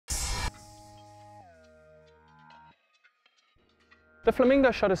The Flamingo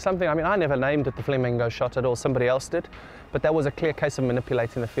shot is something, I mean, I never named it the Flamingo shot at all, somebody else did, but that was a clear case of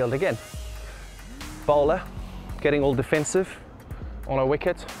manipulating the field again. Bowler, getting all defensive on a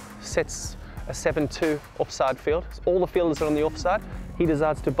wicket, sets a 7-2 offside field. All the fielders are on the offside, he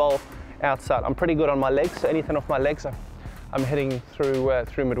decides to bowl outside. I'm pretty good on my legs, so anything off my legs, I'm hitting through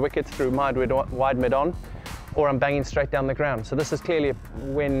mid-wicket, through wide mid-on, or I'm banging straight down the ground. So this is clearly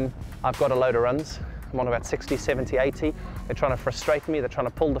when I've got a load of runs. I'm on about 60, 70, 80. They're trying to frustrate me. They're trying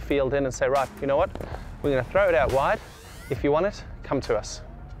to pull the field in and say, right, you know what? We're going to throw it out wide. If you want it, come to us.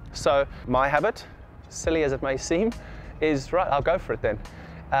 So my habit, silly as it may seem, is, right, I'll go for it then.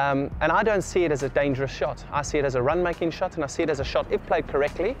 And I don't see it as a dangerous shot. I see it as a run-making shot, and I see it as a shot, if played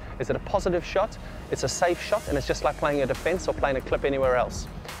correctly, is it a positive shot, it's a safe shot, and it's just like playing a defense or playing a clip anywhere else.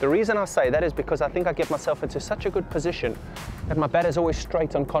 The reason I say that is because I think I get myself into such a good position that my bat is always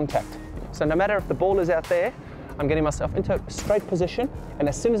straight on contact. So no matter if the ball is out there, I'm getting myself into a straight position, and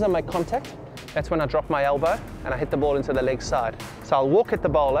as soon as I make contact, that's when I drop my elbow and I hit the ball into the leg side. So I'll walk at the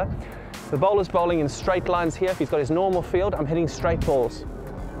bowler. The bowler's bowling in straight lines here. If he's got his normal field, I'm hitting straight balls.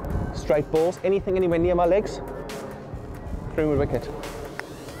 Straight balls, anything anywhere near my legs, through mid-wicket.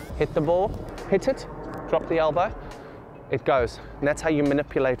 Hit the ball, hit it, drop the elbow, it goes. And that's how you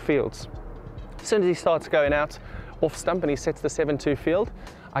manipulate fields. As soon as he starts going out off stump and he sets the 7-2 field,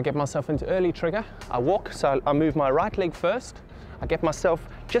 I get myself into early trigger. I walk, so I move my right leg first. I get myself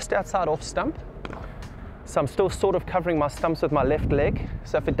just outside off stump. So I'm still sort of covering my stumps with my left leg.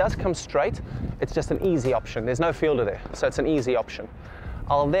 So if it does come straight, it's just an easy option. There's no fielder there, so it's an easy option.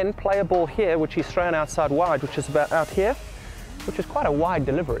 I'll then play a ball here, which he's thrown outside wide, which is about out here, which is quite a wide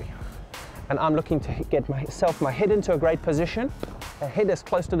delivery. And I'm looking to get my head into a great position, the head as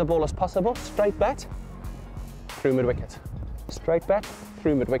close to the ball as possible, straight bat, through mid-wicket. Straight bat,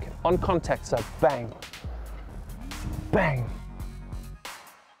 through mid-wicket. On contact, so bang, bang.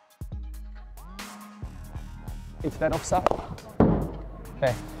 Into that offside.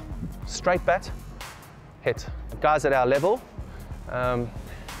 There. Straight bat, hit. Guys at our level,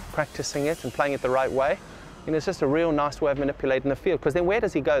 practicing it and playing it the right way, and it's just a real nice way of manipulating the field, because then where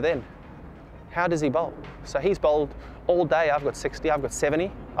does he go then? How does he bowl? So he's bowled all day. I've got 60, I've got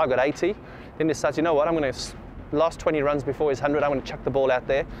 70, I've got 80. Then he decides, you know what, I'm going to, last 20 runs before his 100, I'm going to chuck the ball out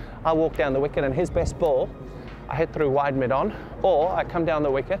there. I walk down the wicket, and his best ball, I hit through wide mid-on, or I come down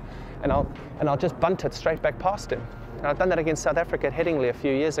the wicket and I'll just bunt it straight back past him. And I've done that against South Africa at Headingley a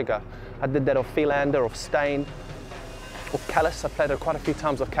few years ago. I did that off Philander, off Steyn, off Callis. I played it quite a few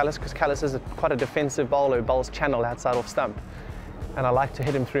times off Callis, because Callis is quite a defensive bowler who bowls channel outside off stump. And I like to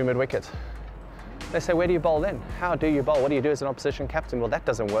hit him through mid-wicket. They say, where do you bowl then? How do you bowl? What do you do as an opposition captain? Well, that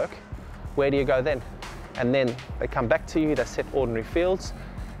doesn't work. Where do you go then? And then they come back to you, they set ordinary fields,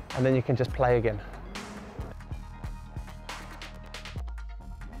 and then you can just play again.